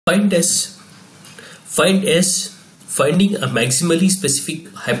Find S. Find S. Finding a maximally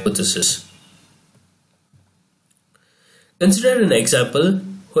specific hypothesis. Consider an example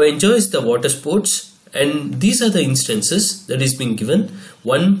who enjoys the water sports, and these are the instances that is being given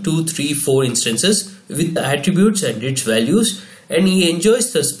 1, 2, 3, 4 instances with the attributes and its values, and he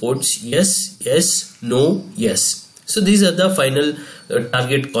enjoys the sports yes, yes, no, yes. So these are the final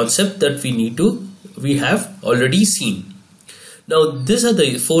target concept that we have already seen. Now these are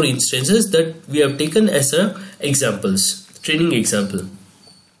the 4 instances that we have taken as examples, training example.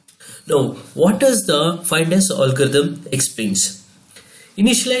 Now what does the find S algorithm explains?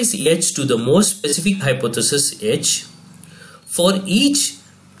 Initialize H to the most specific hypothesis H for each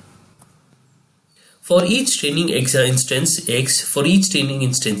training instance X. For each training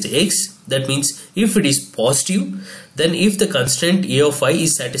instance X, that means if it is positive, then if the constant A of I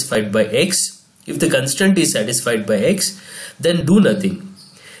is satisfied by X, if the constant is satisfied by X, then do nothing.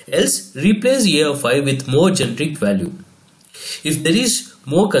 Else replace A of I with more generic value. If there is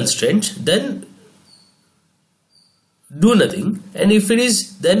more constraint, then do nothing, and if it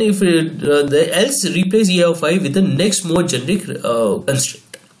is, then else replace A of I with the next more generic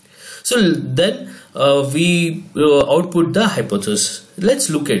constraint. So then we output the hypothesis. Let's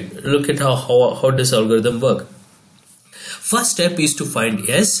look at how this algorithm work. First step is to find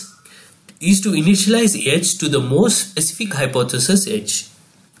S, is to initialize H to the most specific hypothesis H.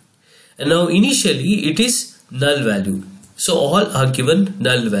 And now initially it is null value. So all are given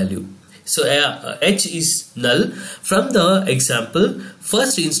null value. So H is null. From the example,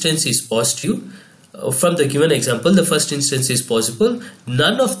 first instance is positive. From the given example, the first instance is possible.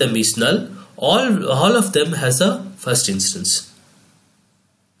 None of them is null. All of them has a first instance.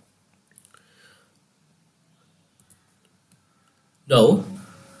 Now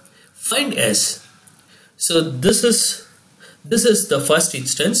find S. So this is the first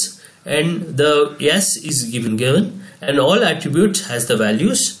instance, and the S is given, and all attributes has the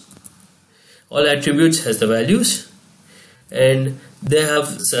values. All attributes has the values, and they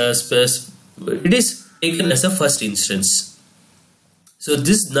have it is taken as a first instance. So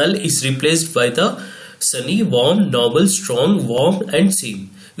this null is replaced by the sunny, warm, normal, strong, warm, and same,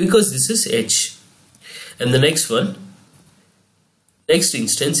 because this is H. And the next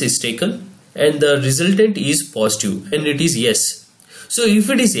instance is taken, and the resultant is positive, and it is yes. So if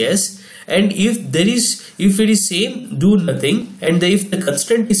it is yes, and if it is same, do nothing, and if the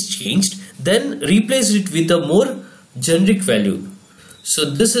constant is changed, then replace it with a more generic value. So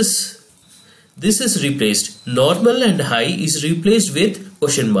this is replaced. Normal and high is replaced with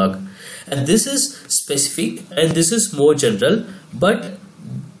question mark, and this is specific and this is more general, but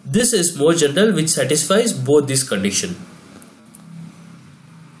this is more general, which satisfies both this condition.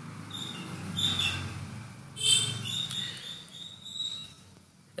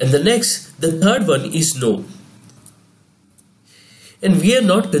 And the third one is no. And we are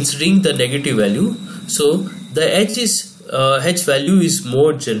not considering the negative value. So the H value is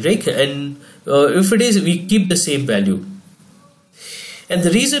more generic, and if it is, we keep the same value. And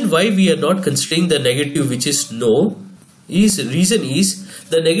the reason why we are not considering the negative, which is no, is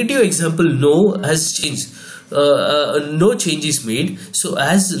the negative example no has changed. No change is made. So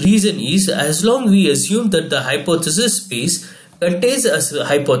as reason is, as long we assume that the hypothesis space contains a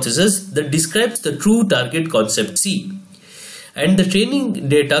hypothesis that describes the true target concept C, and the training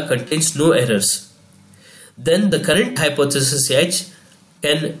data contains no errors, then the current hypothesis H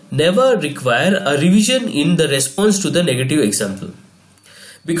can never require a revision in the response to the negative example,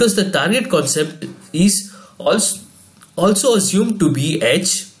 because the target concept is also assumed to be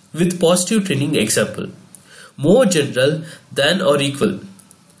H with positive training example, more general than or equal.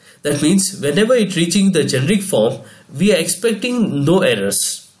 That means whenever it reaching the generic form, we are expecting no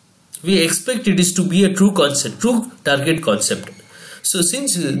errors. We expect it is to be a true target concept. So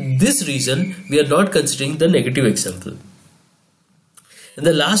since this reason, we are not considering the negative example. And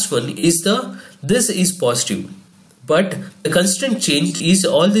the last one is this is positive, but the constant change is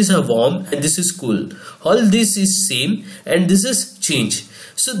all these are warm and this is cool. All this is same and this is change.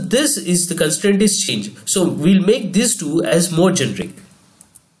 So this is the constant is change. So we'll make these two as more generic.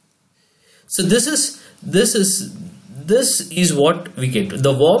 So this is what we get.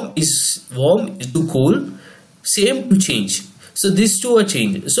 The warm is to cool, same to change. So these two are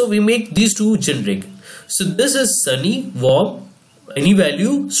changed. So we make these two generic. So this is sunny, warm, any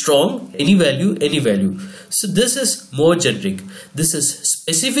value, strong, any value, any value. So this is more generic. This is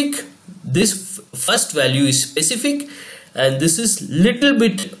specific. This first value is specific, and this is little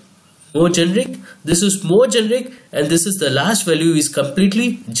bit more generic. This is more generic, and this is the last value is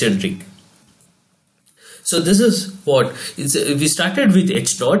completely generic. So this is what we started with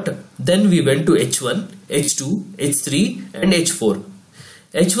H0, then we went to H1, H2, H3 and H4.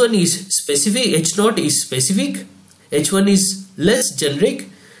 H1 is specific, H0 is specific, H1 is less generic,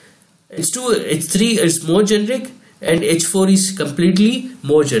 H2, H3 is more generic, and H4 is completely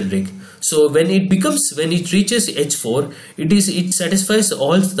more generic. So when it reaches H4, it satisfies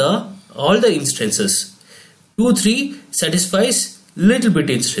all the instances. 2, 3 satisfies little bit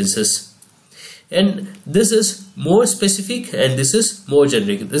instances. And this is more specific and this is more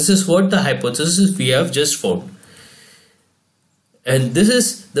generic. This is what the hypothesis we have just found. And this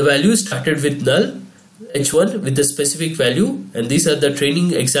is the value started with null, H1 with the specific value, and these are the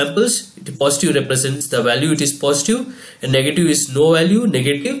training examples. Positive represents the value, it is positive, and negative is no value,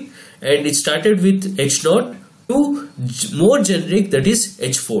 negative. And it started with H0 to more generic, that is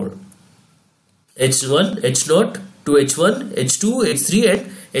H4. H1, H0 to H1, H2, H3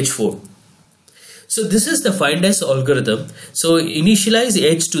 and H4. So this is the find as algorithm. So initialize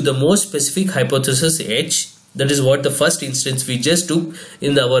H to the most specific hypothesis H. That is what the first instance we just took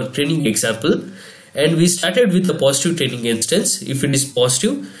in our training example. And we started with the positive training instance. If it is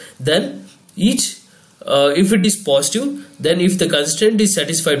positive, then if it is positive, then if the constraint is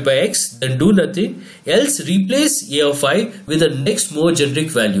satisfied by X, then do nothing else, replace A of I with the next more generic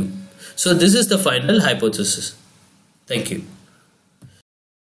value. So this is the final hypothesis. Thank you.